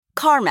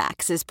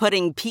CarMax is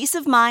putting peace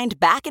of mind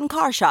back in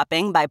car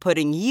shopping by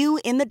putting you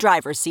in the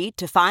driver's seat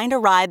to find a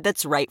ride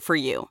that's right for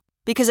you.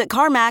 Because at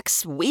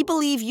CarMax, we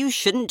believe you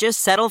shouldn't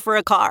just settle for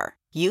a car.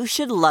 You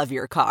should love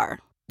your car.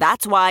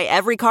 That's why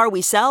every car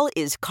we sell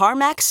is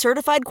CarMax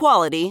certified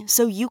quality,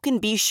 so you can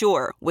be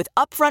sure with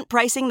upfront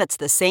pricing that's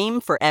the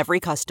same for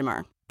every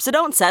customer. So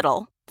don't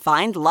settle.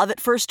 Find love at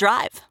first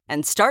drive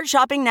and start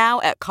shopping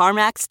now at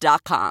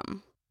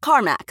CarMax.com.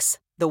 CarMax,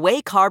 the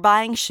way car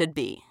buying should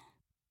be.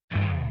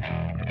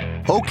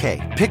 Okay,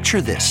 picture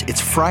this.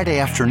 It's Friday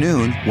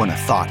afternoon when a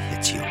thought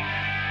hits you.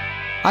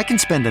 I can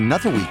spend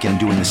another weekend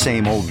doing the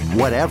same old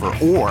whatever,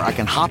 or I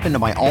can hop into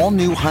my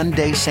all-new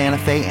Hyundai Santa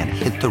Fe and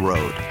hit the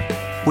road.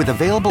 With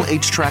available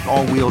H-Track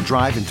all-wheel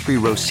drive and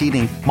 3-row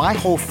seating, my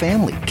whole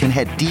family can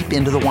head deep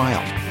into the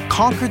wild.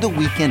 Conquer the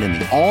weekend in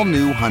the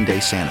all-new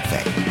Hyundai Santa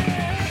Fe.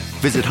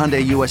 Visit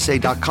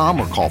HyundaiUSA.com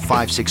or call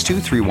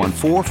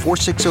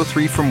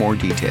 562-314-4603 for more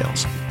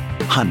details.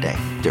 Hyundai,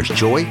 there's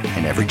joy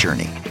in every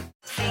journey.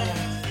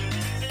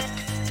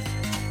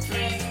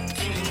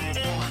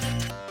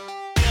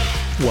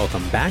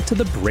 Welcome back to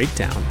The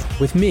Breakdown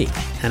with me,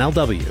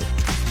 NLW.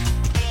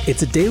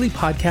 It's a daily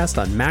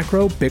podcast on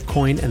macro,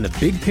 Bitcoin, and the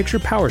big picture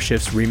power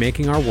shifts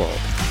remaking our world.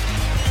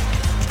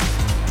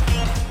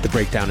 The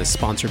Breakdown is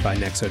sponsored by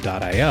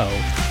Nexo.io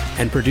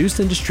and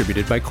produced and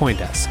distributed by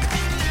CoinDesk.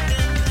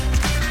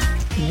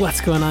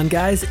 What's going on,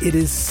 guys? It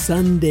is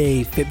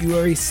Sunday,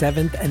 February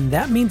 7th, and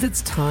that means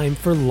it's time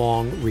for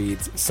Long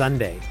Reads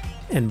Sunday.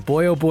 And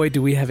boy, oh boy,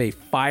 do we have a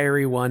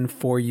fiery one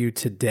for you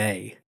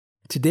today.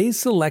 Today's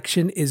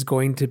selection is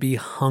going to be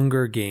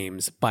Hunger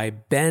Games by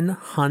Ben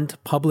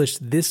Hunt,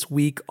 published this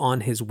week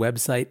on his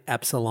website,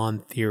 Epsilon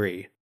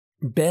Theory.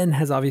 Ben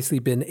has obviously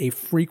been a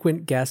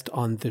frequent guest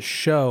on the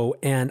show,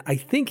 and I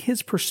think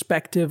his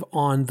perspective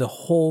on the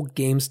whole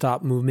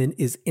GameStop movement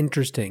is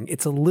interesting.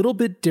 It's a little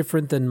bit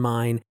different than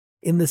mine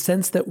in the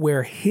sense that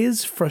where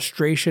his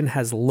frustration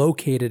has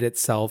located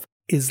itself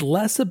is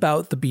less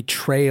about the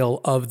betrayal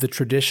of the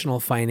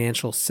traditional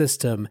financial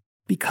system,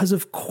 because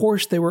of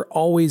course they were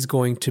always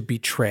going to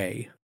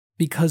betray.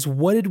 Because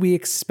what did we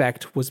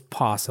expect was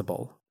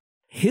possible?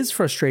 His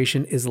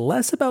frustration is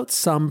less about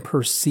some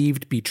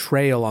perceived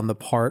betrayal on the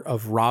part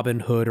of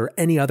Robinhood or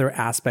any other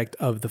aspect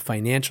of the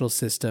financial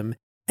system,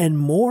 and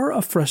more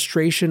a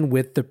frustration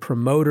with the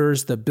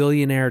promoters, the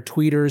billionaire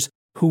tweeters,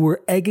 who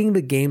were egging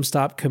the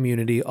GameStop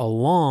community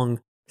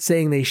along,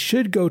 saying they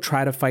should go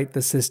try to fight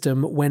the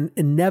system when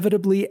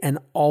inevitably and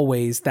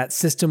always that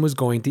system was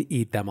going to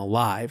eat them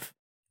alive.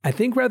 I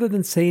think rather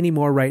than say any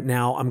more right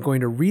now, I'm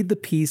going to read the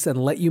piece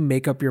and let you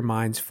make up your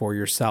minds for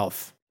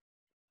yourself.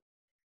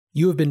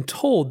 You have been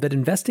told that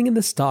investing in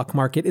the stock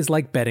market is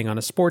like betting on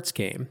a sports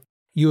game.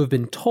 You have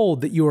been told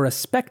that you are a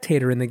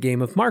spectator in the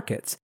game of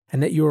markets,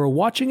 and that you are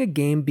watching a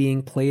game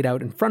being played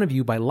out in front of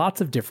you by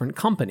lots of different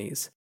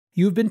companies.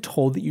 You have been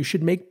told that you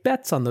should make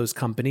bets on those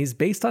companies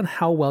based on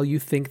how well you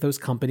think those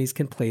companies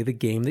can play the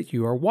game that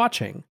you are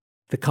watching.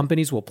 The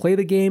companies will play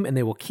the game and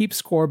they will keep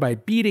score by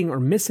beating or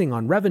missing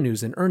on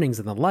revenues and earnings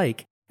and the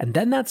like, and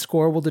then that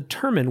score will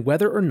determine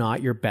whether or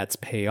not your bets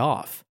pay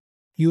off.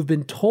 You have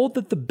been told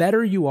that the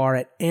better you are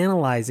at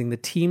analyzing the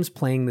teams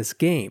playing this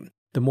game,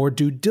 the more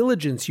due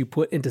diligence you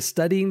put into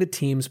studying the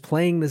teams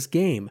playing this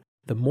game,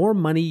 the more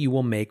money you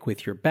will make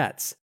with your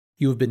bets.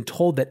 You have been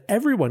told that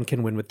everyone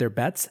can win with their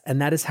bets,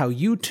 and that is how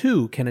you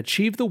too can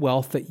achieve the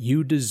wealth that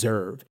you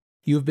deserve.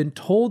 You have been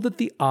told that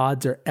the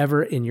odds are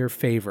ever in your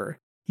favor.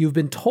 You've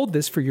been told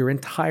this for your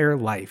entire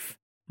life.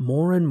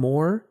 More and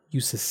more, you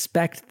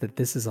suspect that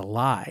this is a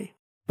lie.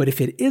 But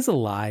if it is a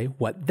lie,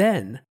 what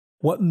then?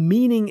 What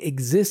meaning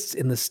exists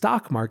in the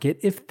stock market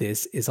if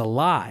this is a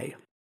lie?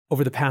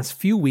 Over the past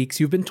few weeks,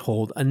 you've been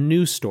told a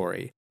new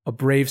story, a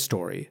brave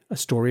story, a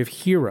story of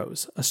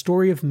heroes, a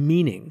story of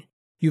meaning.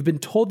 You've been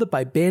told that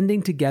by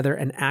banding together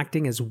and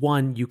acting as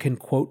one, you can,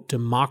 quote,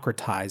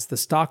 democratize the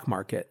stock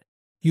market.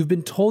 You've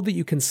been told that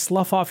you can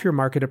slough off your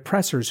market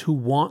oppressors who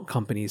want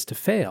companies to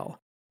fail.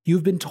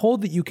 You've been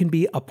told that you can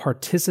be a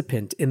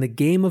participant in the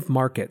game of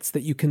markets,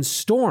 that you can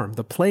storm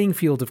the playing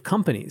field of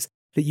companies,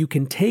 that you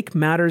can take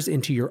matters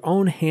into your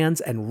own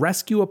hands and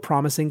rescue a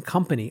promising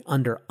company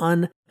under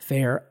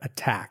unfair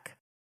attack.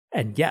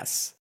 And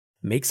yes,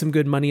 make some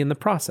good money in the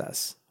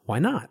process. Why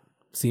not?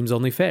 Seems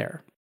only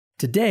fair.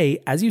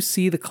 Today, as you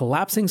see the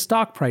collapsing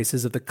stock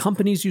prices of the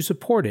companies you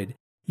supported,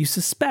 you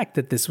suspect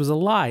that this was a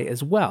lie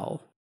as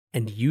well.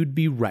 And you'd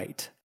be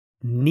right.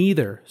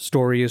 Neither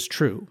story is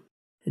true.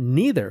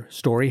 Neither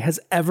story has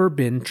ever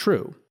been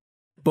true.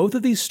 Both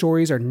of these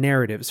stories are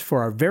narratives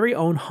for our very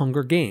own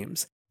Hunger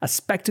Games, a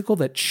spectacle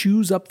that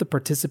chews up the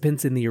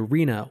participants in the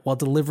arena while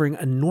delivering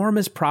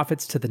enormous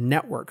profits to the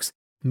networks,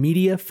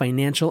 media,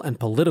 financial, and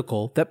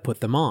political, that put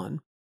them on.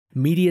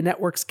 Media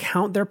networks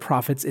count their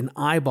profits in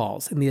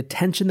eyeballs and the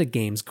attention the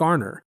games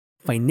garner.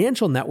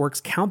 Financial networks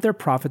count their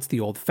profits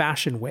the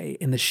old-fashioned way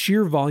in the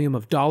sheer volume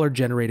of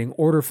dollar-generating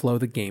order flow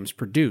the games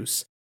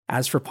produce.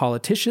 As for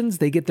politicians,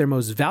 they get their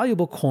most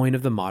valuable coin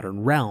of the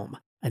modern realm,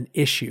 an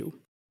issue.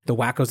 The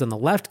wackos on the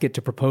left get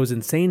to propose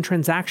insane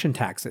transaction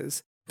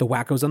taxes. The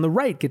wackos on the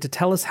right get to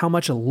tell us how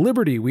much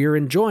liberty we are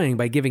enjoying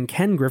by giving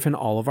Ken Griffin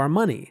all of our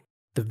money.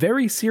 The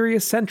very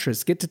serious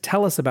centrists get to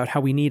tell us about how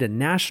we need a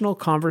national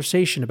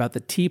conversation about the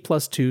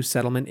T+2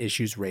 settlement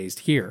issues raised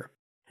here.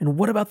 And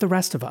what about the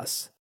rest of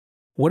us?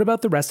 What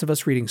about the rest of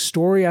us reading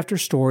story after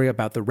story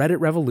about the Reddit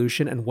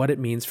revolution and what it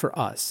means for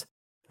us?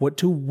 What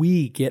do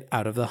we get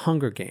out of the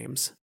Hunger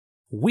Games?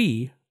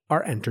 We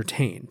are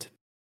entertained.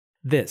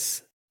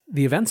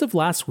 The events of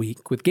last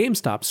week, with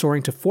GameStop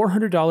soaring to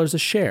 $400 a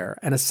share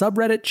and a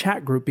subreddit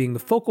chat group being the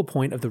focal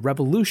point of the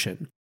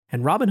revolution,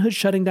 and Robinhood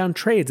shutting down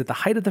trades at the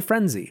height of the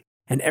frenzy,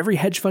 and every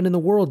hedge fund in the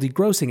world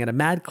degrossing at a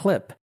mad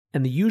clip,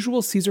 and the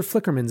usual Caesar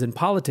Flickermans in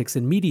politics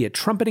and media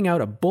trumpeting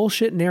out a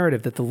bullshit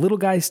narrative that the little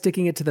guy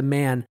sticking it to the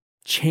man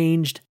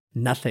changed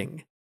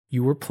nothing.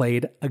 You were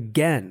played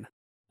again.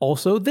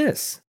 Also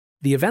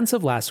the events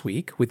of last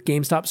week, with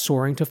GameStop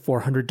soaring to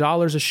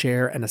 $400 a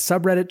share and a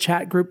subreddit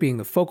chat group being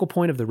the focal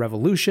point of the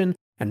revolution,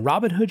 and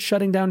Robinhood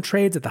shutting down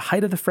trades at the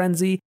height of the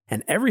frenzy,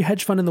 and every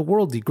hedge fund in the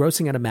world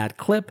degrossing at a mad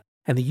clip,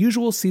 and the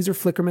usual Caesar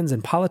Flickermans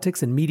in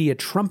politics and media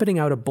trumpeting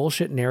out a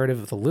bullshit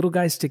narrative of the little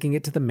guy sticking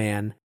it to the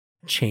man,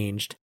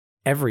 changed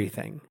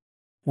everything.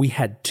 We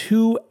had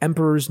 2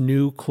 Emperor's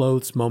New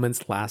Clothes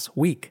moments last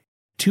week.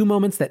 2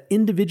 moments that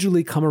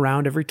individually come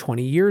around every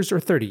 20 years or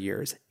 30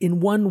 years, in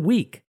 1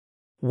 week.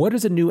 What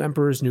is a new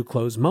Emperor's New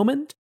Clothes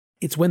moment?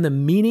 It's when the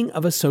meaning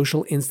of a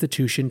social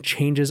institution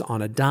changes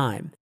on a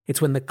dime.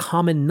 It's when the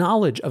common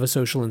knowledge of a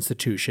social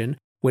institution,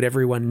 what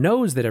everyone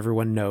knows that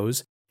everyone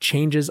knows,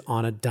 changes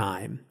on a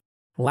dime.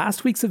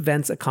 Last week's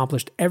events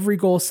accomplished every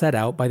goal set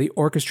out by the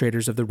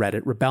orchestrators of the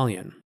Reddit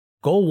rebellion.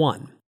 Goal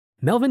 1.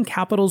 Melvin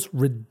Capital's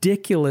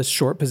ridiculous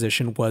short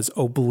position was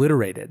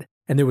obliterated,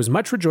 and there was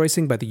much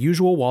rejoicing by the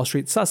usual Wall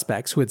Street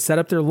suspects who had set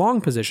up their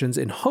long positions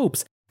in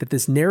hopes that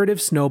this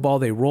narrative snowball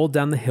they rolled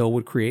down the hill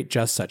would create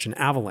just such an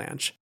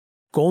avalanche.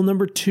 Goal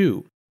number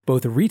 2.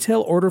 Both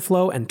retail order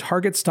flow and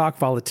target stock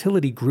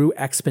volatility grew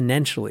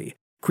exponentially,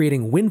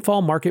 creating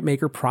windfall market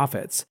maker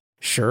profits.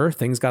 Sure,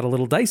 things got a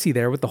little dicey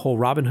there with the whole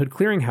Robinhood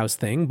clearinghouse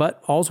thing,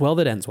 but all's well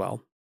that ends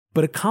well.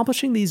 But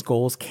accomplishing these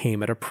goals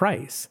came at a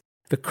price.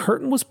 The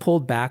curtain was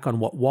pulled back on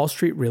what Wall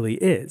Street really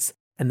is,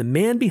 and the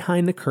man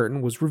behind the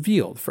curtain was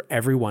revealed for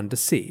everyone to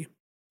see.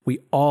 We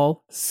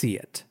all see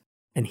it.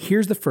 And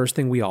here's the first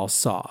thing we all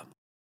saw.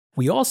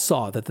 We all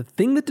saw that the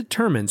thing that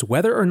determines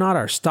whether or not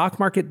our stock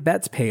market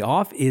bets pay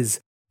off is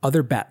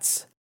other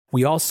bets.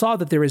 We all saw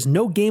that there is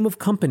no game of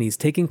companies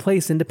taking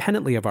place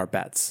independently of our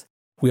bets.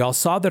 We all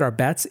saw that our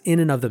bets in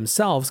and of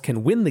themselves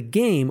can win the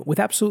game with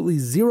absolutely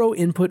zero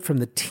input from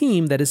the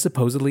team that is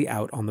supposedly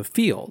out on the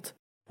field.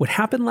 What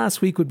happened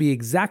last week would be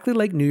exactly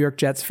like New York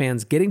Jets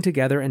fans getting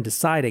together and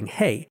deciding,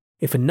 hey,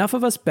 if enough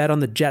of us bet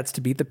on the Jets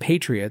to beat the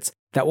Patriots,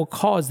 that will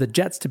cause the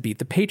Jets to beat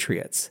the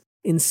Patriots.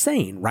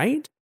 Insane,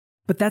 right?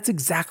 But that's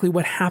exactly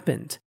what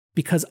happened,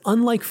 because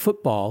unlike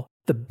football,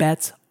 the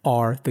bets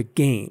are the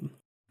game.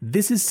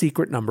 This is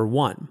secret number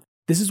 1.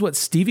 This is what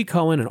Stevie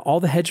Cohen and all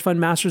the hedge fund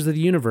masters of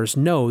the universe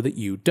know that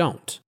you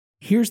don't.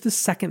 Here's the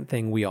second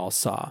thing we all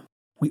saw.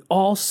 We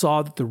all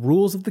saw that the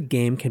rules of the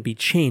game can be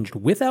changed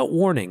without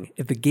warning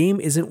if the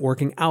game isn't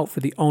working out for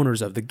the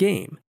owners of the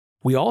game.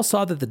 We all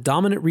saw that the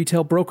dominant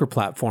retail broker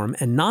platform,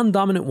 and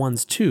non-dominant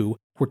ones too,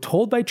 were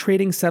told by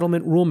trading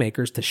settlement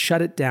rulemakers to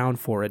shut it down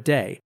for a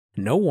day.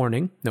 No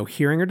warning, no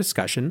hearing or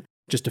discussion,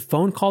 just a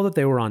phone call that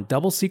they were on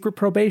double secret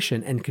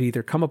probation and could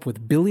either come up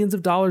with billions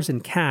of dollars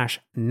in cash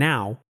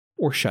now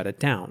or shut it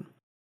down.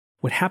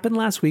 What happened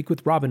last week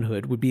with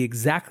Robinhood would be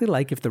exactly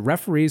like if the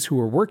referees who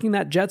were working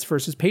that Jets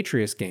versus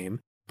Patriots game,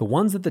 the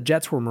ones that the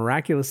Jets were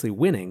miraculously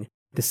winning,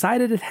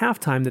 decided at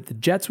halftime that the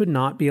Jets would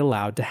not be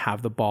allowed to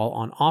have the ball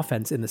on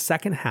offense in the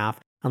second half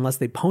unless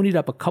they ponied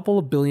up a couple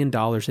of $1 billion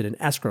in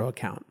an escrow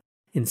account.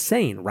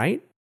 Insane,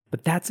 right?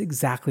 But that's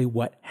exactly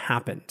what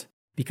happened.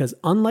 Because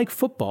unlike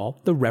football,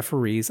 the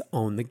referees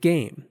own the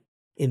game.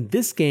 In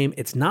this game,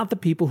 it's not the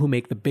people who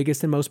make the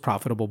biggest and most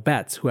profitable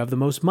bets who have the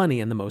most money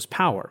and the most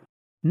power.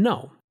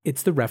 No,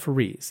 it's the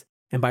referees.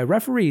 And by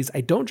referees,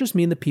 I don't just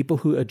mean the people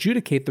who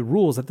adjudicate the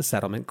rules at the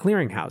settlement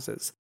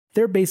clearinghouses.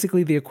 They're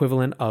basically the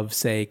equivalent of,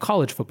 say,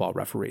 college football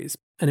referees,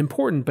 an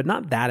important but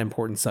not that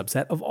important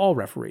subset of all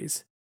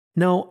referees.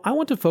 No, I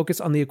want to focus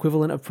on the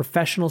equivalent of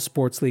professional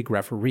sports league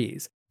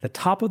referees, the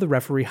top of the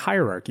referee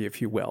hierarchy,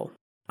 if you will.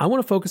 I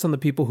want to focus on the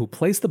people who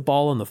place the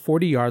ball on the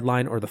 40-yard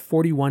line or the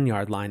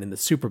 41-yard line in the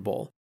Super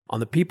Bowl, on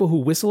the people who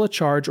whistle a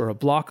charge or a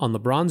block on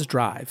LeBron's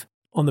drive,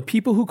 on the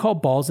people who call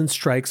balls and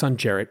strikes on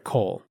Jarrett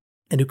Cole,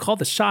 and who call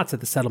the shots at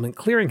the settlement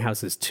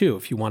clearinghouses too,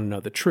 if you want to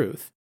know the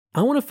truth.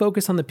 I want to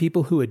focus on the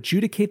people who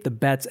adjudicate the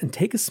bets and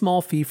take a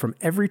small fee from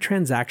every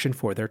transaction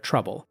for their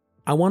trouble.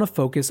 I want to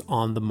focus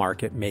on the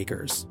market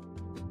makers.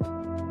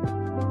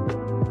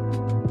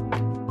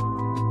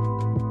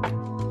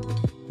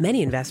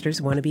 Many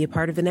investors want to be a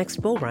part of the next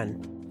bull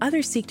run.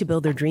 Others seek to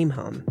build their dream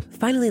home,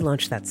 finally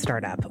launch that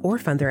startup, or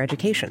fund their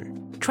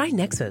education. Try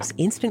Nexo's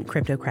instant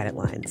crypto credit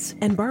lines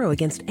and borrow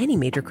against any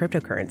major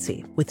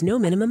cryptocurrency with no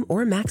minimum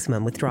or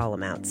maximum withdrawal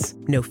amounts,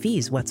 no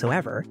fees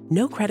whatsoever,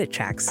 no credit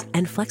checks,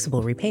 and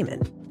flexible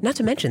repayment. Not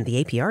to mention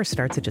the APR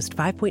starts at just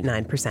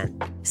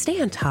 5.9%.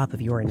 Stay on top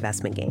of your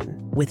investment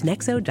game with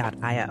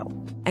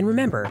Nexo.io. And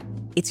remember,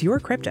 it's your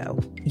crypto,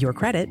 your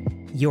credit,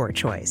 your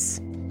choice.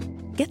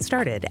 Get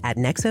started at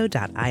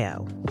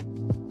Nexo.io.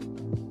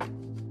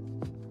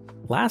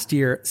 Last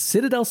year,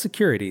 Citadel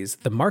Securities,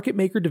 the market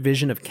maker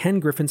division of Ken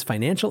Griffin's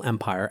financial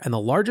empire and the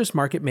largest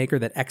market maker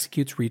that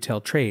executes retail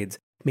trades,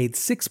 made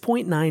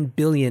 $6.9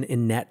 billion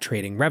in net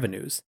trading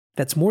revenues.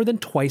 That's more than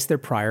twice their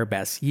prior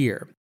best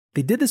year.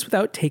 They did this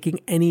without taking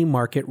any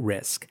market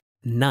risk.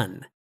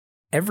 None.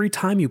 Every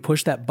time you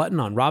push that button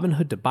on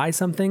Robinhood to buy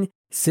something,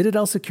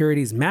 Citadel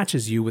Securities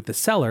matches you with the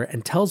seller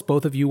and tells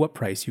both of you what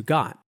price you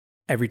got.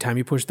 Every time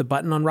you push the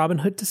button on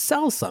Robinhood to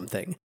sell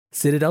something,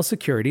 Citadel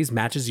Securities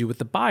matches you with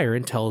the buyer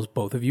and tells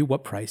both of you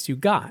what price you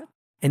got.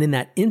 And in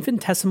that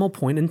infinitesimal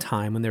point in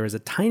time when there is a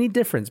tiny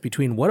difference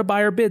between what a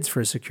buyer bids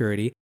for a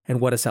security and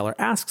what a seller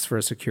asks for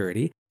a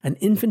security, an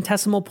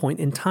infinitesimal point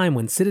in time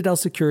when Citadel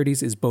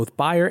Securities is both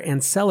buyer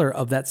and seller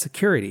of that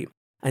security,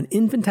 an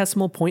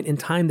infinitesimal point in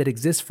time that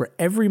exists for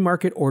every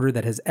market order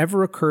that has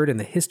ever occurred in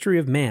the history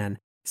of man,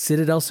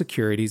 Citadel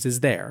Securities is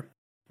there.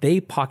 They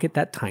pocket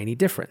that tiny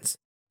difference.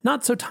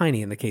 Not so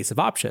tiny in the case of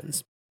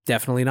options.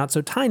 Definitely not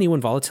so tiny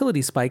when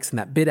volatility spikes and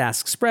that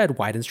bid-ask spread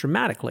widens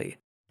dramatically.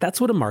 That's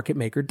what a market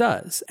maker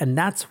does, and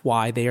that's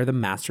why they are the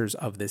masters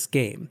of this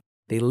game.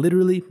 They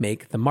literally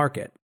make the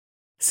market.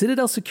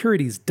 Citadel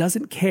Securities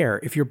doesn't care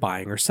if you're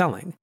buying or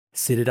selling.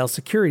 Citadel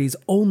Securities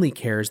only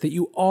cares that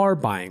you are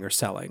buying or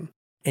selling.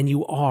 And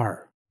you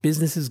are.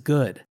 Business is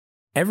good.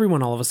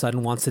 Everyone all of a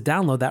sudden wants to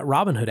download that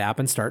Robinhood app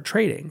and start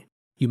trading.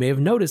 You may have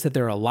noticed that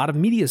there are a lot of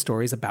media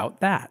stories about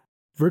that.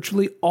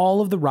 Virtually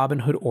all of the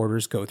Robinhood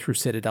orders go through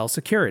Citadel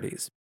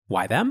Securities.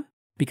 Why them?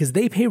 Because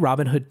they pay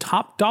Robinhood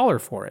top dollar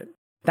for it.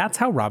 That's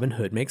how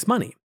Robinhood makes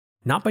money.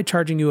 Not by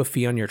charging you a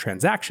fee on your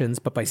transactions,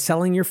 but by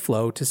selling your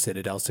flow to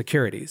Citadel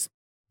Securities.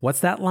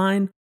 What's that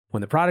line?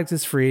 When the product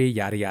is free,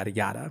 yada yada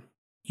yada.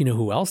 You know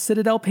who else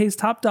Citadel pays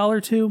top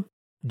dollar to?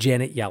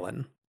 Janet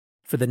Yellen.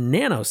 For the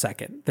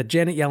nanosecond that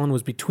Janet Yellen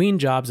was between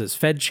jobs as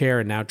Fed chair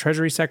and now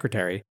Treasury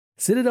Secretary,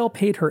 Citadel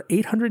paid her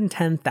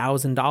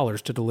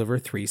 $810,000 to deliver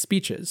 3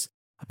 speeches.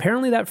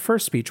 Apparently that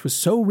first speech was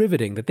so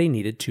riveting that they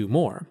needed 2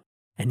 more.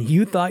 And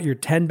you thought your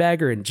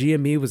 10-bagger in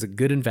GME was a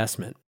good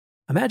investment.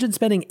 Imagine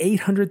spending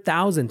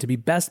 $800,000 to be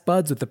best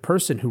buds with the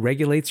person who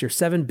regulates your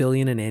 $7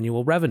 billion in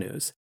annual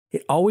revenues.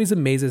 It always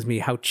amazes me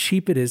how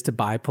cheap it is to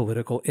buy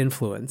political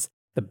influence.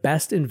 The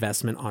best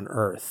investment on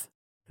earth.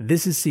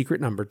 This is secret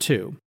number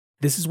 2.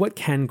 This is what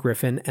Ken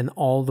Griffin and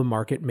all the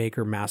market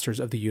maker masters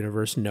of the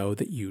universe know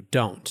that you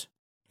don't.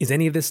 Is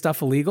any of this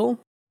stuff illegal?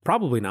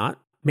 Probably not.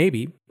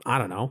 Maybe. I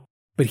don't know.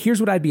 But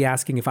here's what I'd be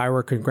asking if I were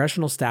a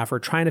congressional staffer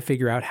trying to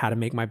figure out how to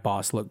make my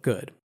boss look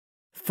good.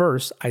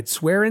 First, I'd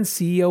swear in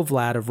CEO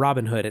Vlad of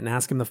Robinhood and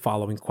ask him the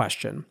following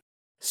question.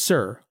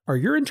 Sir, are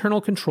your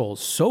internal controls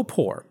so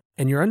poor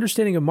and your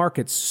understanding of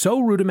markets so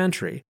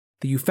rudimentary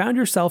that you found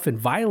yourself in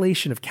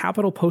violation of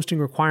capital posting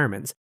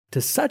requirements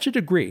to such a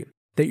degree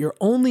that your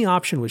only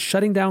option was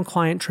shutting down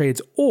client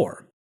trades,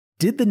 or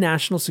did the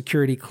National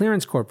Security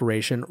Clearance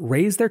Corporation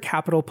raise their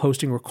capital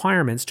posting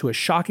requirements to a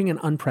shocking and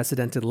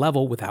unprecedented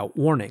level without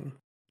warning?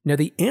 Now,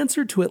 the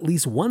answer to at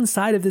least one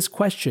side of this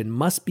question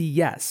must be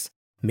yes.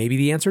 Maybe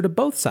the answer to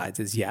both sides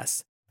is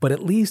yes, but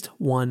at least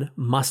one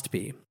must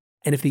be.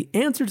 And if the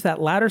answer to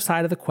that latter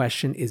side of the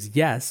question is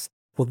yes,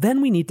 well,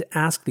 then we need to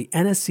ask the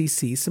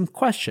NSCC some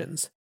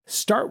questions.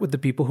 Start with the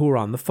people who are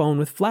on the phone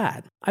with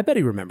Vlad. I bet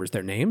he remembers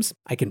their names.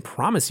 I can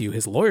promise you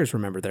his lawyers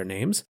remember their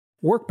names.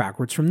 Work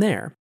backwards from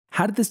there.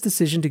 How did this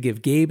decision to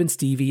give Gabe and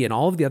Stevie and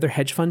all of the other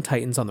hedge fund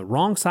titans on the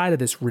wrong side of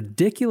this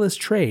ridiculous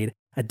trade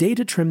a day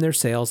to trim their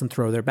sails and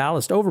throw their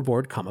ballast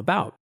overboard come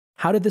about?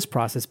 How did this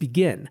process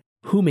begin?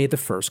 Who made the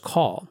first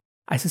call?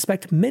 I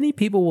suspect many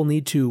people will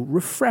need to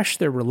refresh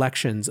their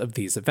recollections of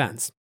these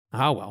events.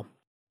 Ah well.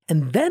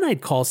 And then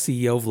I'd call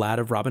CEO Vlad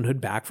of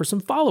Robinhood back for some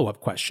follow-up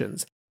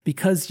questions.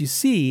 Because you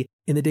see,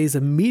 in the days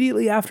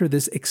immediately after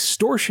this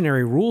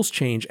extortionary rules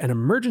change and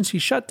emergency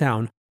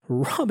shutdown,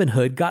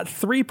 Robinhood got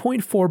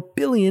 $3.4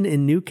 billion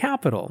in new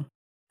capital.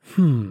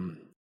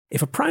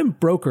 If a prime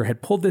broker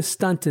had pulled this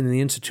stunt in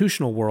the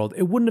institutional world,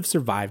 it wouldn't have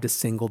survived a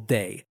single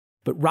day.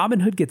 But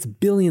Robinhood gets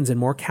billions in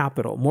more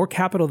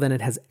capital than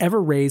it has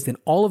ever raised in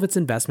all of its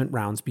investment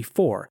rounds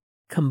before,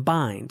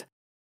 combined.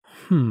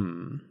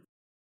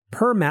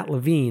 Per Matt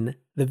Levine,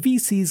 the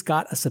VCs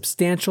got a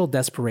substantial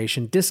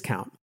desperation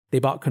discount. They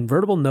bought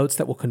convertible notes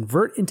that will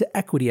convert into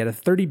equity at a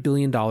 $30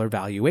 billion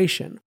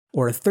valuation,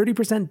 or a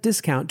 30%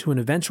 discount to an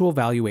eventual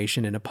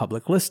valuation in a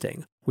public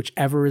listing,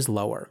 whichever is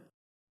lower.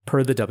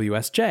 Per the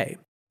WSJ,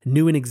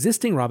 new and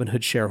existing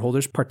Robinhood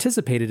shareholders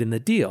participated in the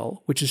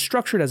deal, which is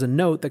structured as a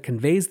note that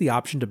conveys the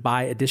option to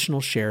buy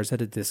additional shares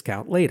at a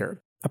discount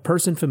later, a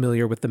person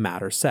familiar with the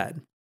matter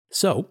said.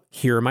 So,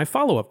 here are my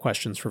follow-up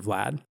questions for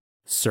Vlad.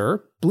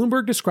 Sir,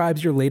 Bloomberg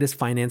describes your latest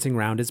financing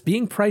round as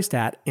being priced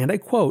at, and I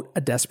quote,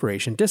 a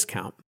desperation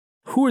discount.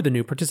 Who are the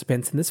new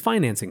participants in this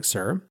financing,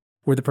 sir?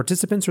 Were the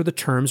participants or the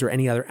terms or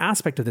any other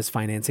aspect of this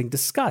financing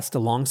discussed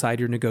alongside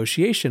your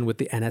negotiation with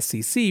the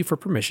NSCC for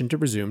permission to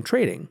resume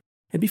trading?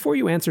 And before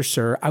you answer,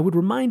 sir, I would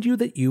remind you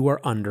that you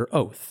are under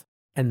oath.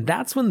 And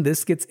that's when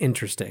this gets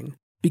interesting.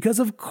 Because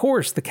of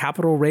course the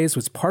capital raise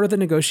was part of the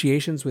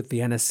negotiations with the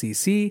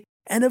NSCC,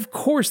 and of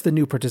course the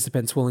new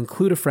participants will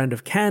include a friend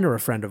of Ken or a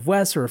friend of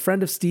Wes or a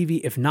friend of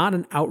Stevie, if not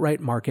an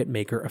outright market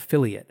maker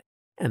affiliate.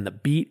 And the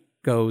beat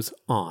goes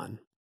on.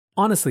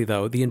 Honestly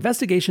though, the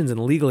investigations and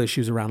legal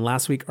issues around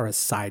last week are a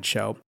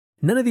sideshow.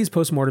 None of these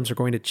postmortems are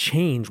going to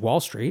change Wall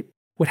Street.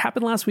 What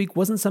happened last week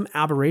wasn't some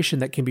aberration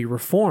that can be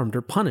reformed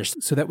or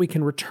punished so that we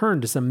can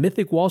return to some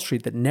mythic Wall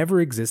Street that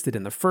never existed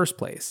in the first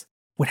place.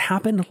 What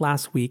happened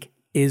last week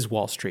is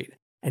Wall Street,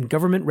 and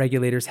government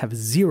regulators have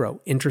zero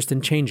interest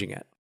in changing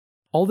it.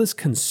 All this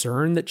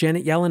concern that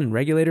Janet Yellen and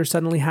regulators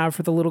suddenly have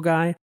for the little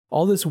guy,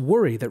 all this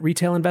worry that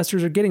retail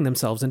investors are getting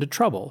themselves into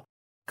trouble,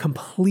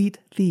 complete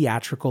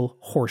theatrical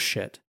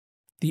horseshit.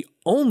 The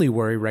only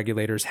worry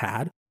regulators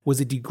had was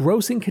a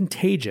degrossing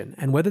contagion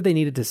and whether they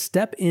needed to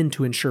step in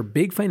to ensure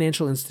big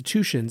financial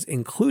institutions,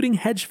 including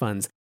hedge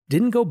funds,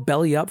 didn't go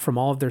belly up from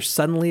all of their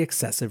suddenly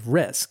excessive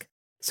risk.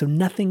 So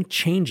nothing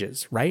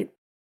changes, right?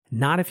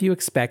 Not if you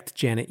expect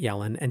Janet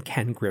Yellen and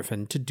Ken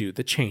Griffin to do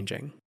the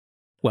changing.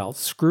 Well,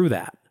 screw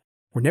that.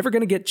 We're never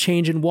going to get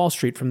change in Wall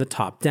Street from the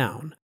top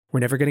down.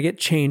 We're never going to get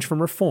change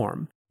from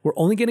reform. We're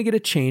only going to get a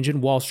change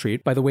in Wall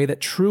Street by the way that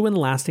true and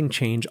lasting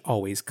change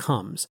always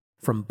comes,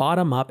 from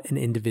bottom up and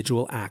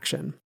individual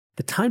action.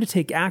 The time to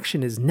take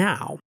action is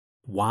now.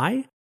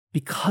 Why?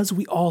 Because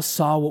we all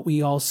saw what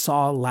we all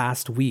saw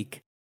last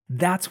week.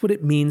 That's what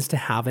it means to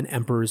have an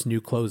emperor's new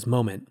clothes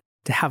moment.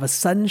 To have a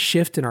sudden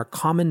shift in our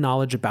common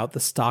knowledge about the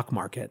stock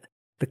market.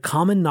 The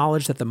common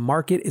knowledge that the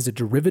market is a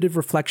derivative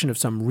reflection of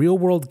some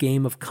real-world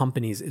game of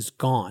companies is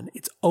gone.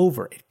 It's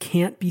over. It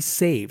can't be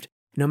saved,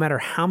 no matter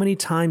how many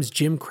times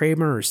Jim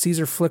Cramer or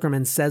Caesar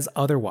Flickerman says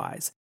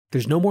otherwise.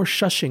 There's no more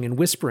shushing and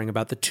whispering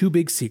about the two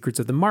big secrets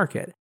of the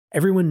market.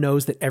 Everyone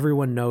knows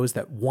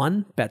that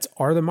 1, bets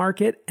are the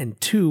market, and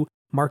 2,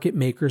 market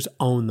makers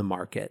own the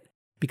market.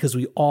 Because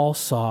we all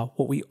saw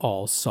what we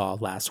all saw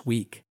last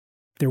week.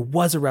 There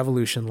was a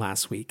revolution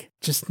last week,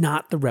 just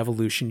not the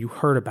revolution you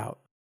heard about.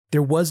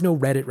 There was no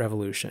Reddit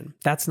revolution.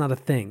 That's not a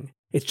thing.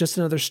 It's just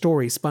another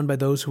story spun by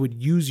those who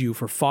would use you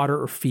for fodder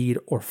or feed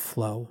or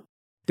flow.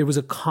 There was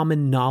a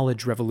common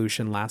knowledge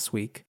revolution last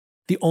week.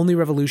 The only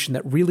revolution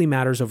that really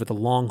matters over the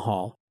long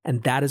haul,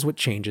 and that is what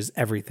changes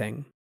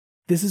everything.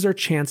 This is our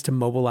chance to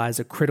mobilize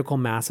a critical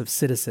mass of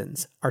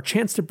citizens, our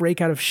chance to break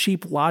out of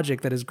sheep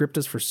logic that has gripped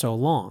us for so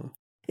long.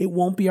 It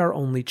won't be our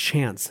only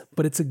chance,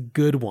 but it's a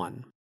good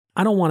one.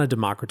 I don't want to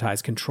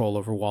democratize control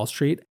over Wall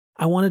Street.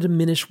 I want to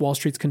diminish Wall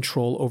Street's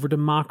control over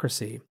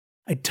democracy.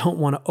 I don't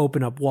want to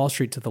open up Wall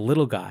Street to the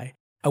little guy.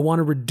 I want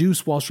to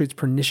reduce Wall Street's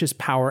pernicious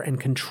power and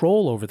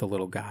control over the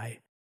little guy.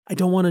 I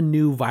don't want a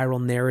new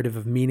viral narrative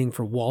of meaning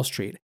for Wall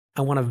Street.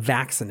 I want to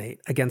vaccinate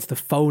against the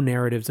faux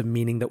narratives of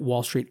meaning that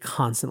Wall Street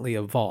constantly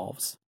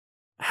evolves.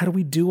 How do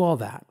we do all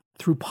that?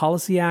 Through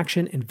policy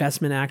action,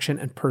 investment action,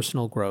 and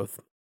personal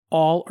growth.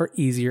 All are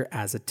easier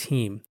as a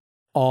team.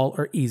 All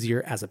are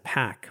easier as a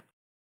pack.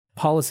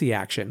 Policy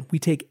action. We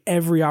take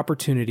every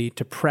opportunity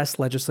to press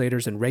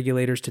legislators and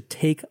regulators to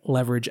take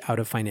leverage out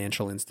of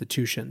financial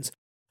institutions.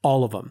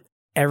 All of them.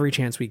 Every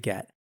chance we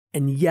get.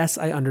 And yes,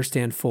 I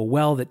understand full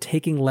well that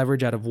taking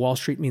leverage out of Wall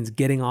Street means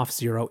getting off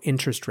zero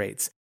interest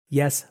rates.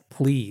 Yes,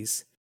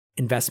 please.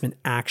 Investment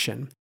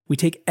action. We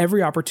take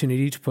every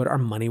opportunity to put our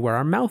money where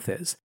our mouth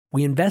is.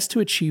 We invest to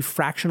achieve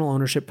fractional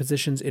ownership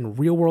positions in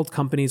real-world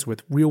companies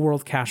with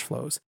real-world cash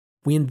flows.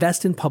 We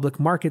invest in public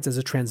markets as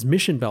a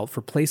transmission belt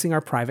for placing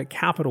our private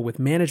capital with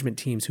management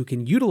teams who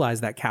can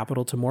utilize that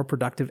capital to more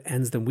productive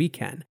ends than we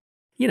can.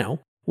 You know,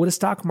 what a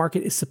stock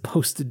market is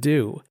supposed to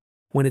do.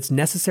 When it's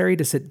necessary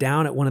to sit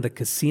down at one of the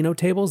casino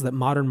tables that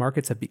modern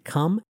markets have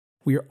become,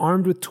 we are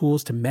armed with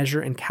tools to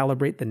measure and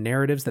calibrate the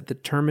narratives that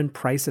determine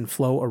price and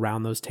flow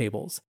around those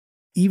tables.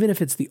 Even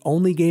if it's the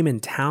only game in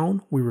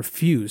town, we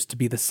refuse to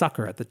be the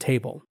sucker at the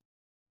table.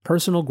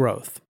 Personal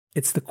growth.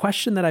 It's the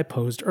question that I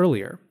posed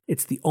earlier.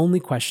 It's the only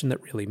question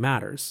that really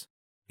matters.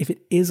 If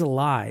it is a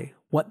lie,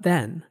 what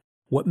then?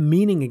 What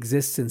meaning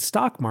exists in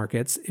stock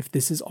markets if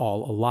this is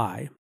all a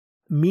lie?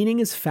 Meaning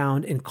is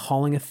found in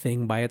calling a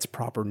thing by its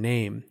proper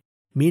name.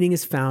 Meaning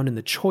is found in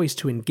the choice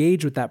to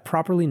engage with that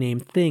properly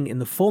named thing in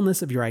the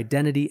fullness of your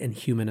identity and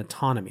human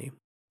autonomy.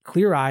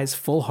 Clear eyes,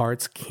 full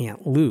hearts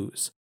can't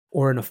lose.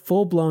 Or in a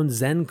full-blown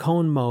Zen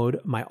koan mode,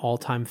 my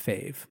all-time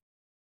fave.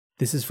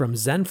 This is from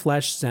Zen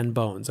Flesh, Zen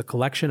Bones, a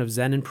collection of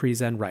Zen and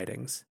pre-Zen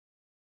writings.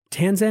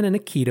 Tanzan and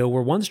Akito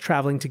were once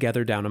traveling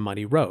together down a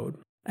muddy road.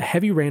 A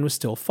heavy rain was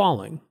still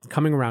falling.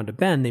 Coming around a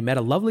bend, they met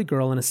a lovely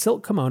girl in a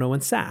silk kimono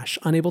and sash,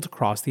 unable to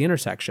cross the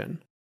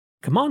intersection.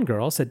 "Come on,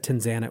 girl," said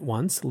Tanzan at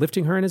once.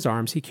 Lifting her in his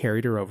arms, he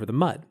carried her over the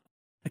mud.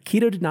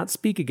 Akito did not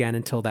speak again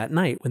until that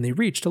night when they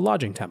reached a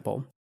lodging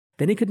temple.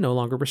 Then he could no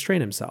longer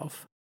restrain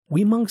himself.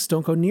 "We monks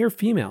don't go near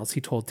females,"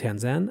 he told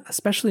Tanzan,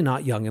 "especially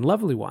not young and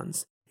lovely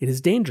ones. It is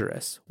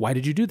dangerous. Why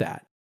did you do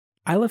that?"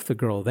 I left the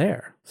girl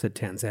there, said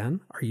Tanzan.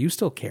 Are you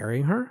still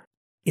carrying her?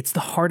 It's the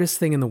hardest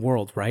thing in the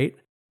world, right?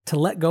 To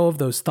let go of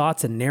those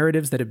thoughts and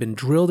narratives that have been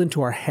drilled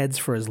into our heads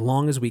for as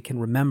long as we can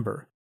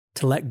remember.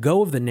 To let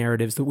go of the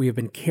narratives that we have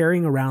been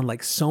carrying around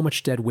like so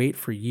much dead weight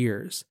for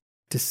years.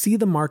 To see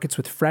the markets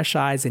with fresh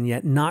eyes and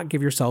yet not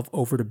give yourself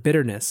over to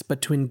bitterness,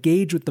 but to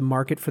engage with the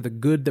market for the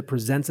good that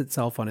presents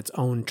itself on its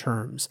own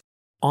terms.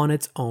 On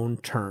its own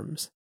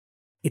terms.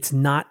 It's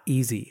not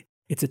easy.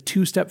 It's a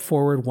 2-step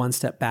forward,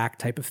 1-step back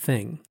type of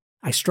thing.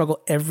 I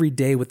struggle every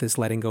day with this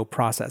letting go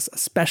process,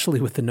 especially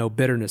with the no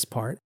bitterness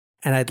part.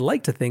 And I'd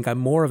like to think I'm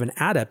more of an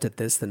adept at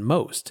this than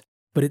most.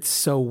 But it's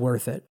so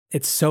worth it.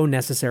 It's so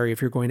necessary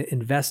if you're going to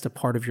invest a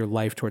part of your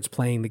life towards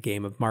playing the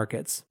game of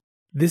markets.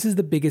 This is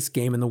the biggest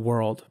game in the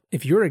world.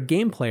 If you're a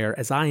game player,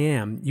 as I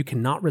am, you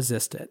cannot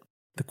resist it.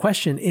 The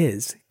question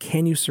is,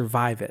 can you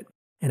survive it?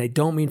 And I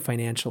don't mean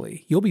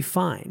financially. You'll be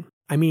fine.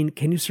 I mean,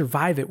 can you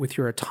survive it with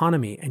your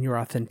autonomy and your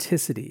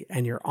authenticity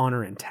and your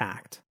honor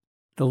intact?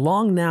 The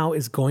long now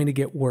is going to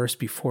get worse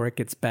before it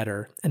gets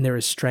better, and there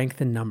is strength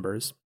in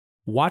numbers.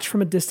 Watch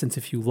from a distance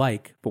if you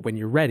like, but when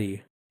you're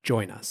ready,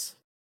 join us.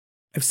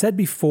 I've said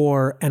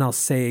before, and I'll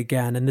say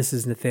again, and this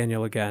is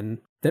Nathaniel again,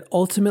 that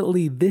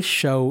ultimately this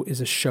show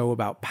is a show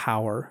about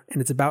power, and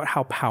it's about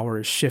how power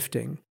is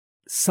shifting.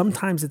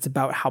 Sometimes it's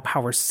about how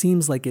power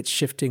seems like it's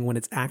shifting when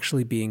it's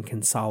actually being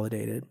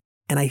consolidated.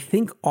 And I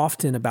think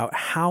often about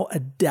how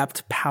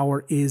adept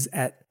power is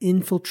at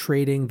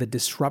infiltrating the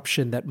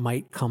disruption that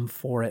might come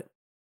for it.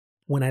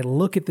 When I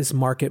look at this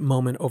market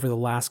moment over the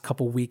last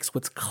couple weeks,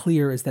 what's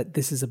clear is that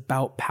this is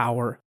about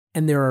power,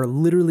 and there are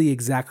literally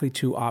exactly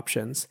 2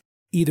 options.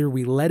 Either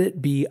we let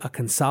it be a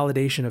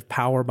consolidation of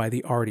power by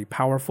the already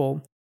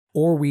powerful,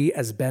 or we,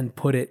 as Ben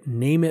put it,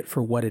 name it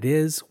for what it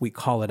is, we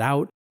call it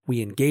out,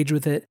 we engage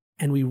with it,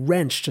 and we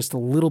wrench just a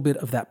little bit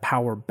of that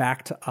power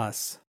back to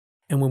us.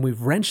 And when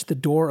we've wrenched the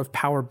door of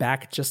power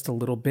back just a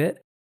little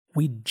bit,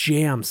 we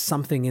jam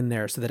something in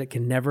there so that it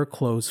can never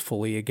close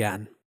fully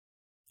again.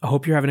 I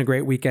hope you're having a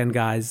great weekend,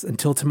 guys.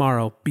 Until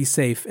tomorrow, be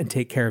safe and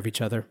take care of each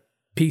other.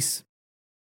 Peace.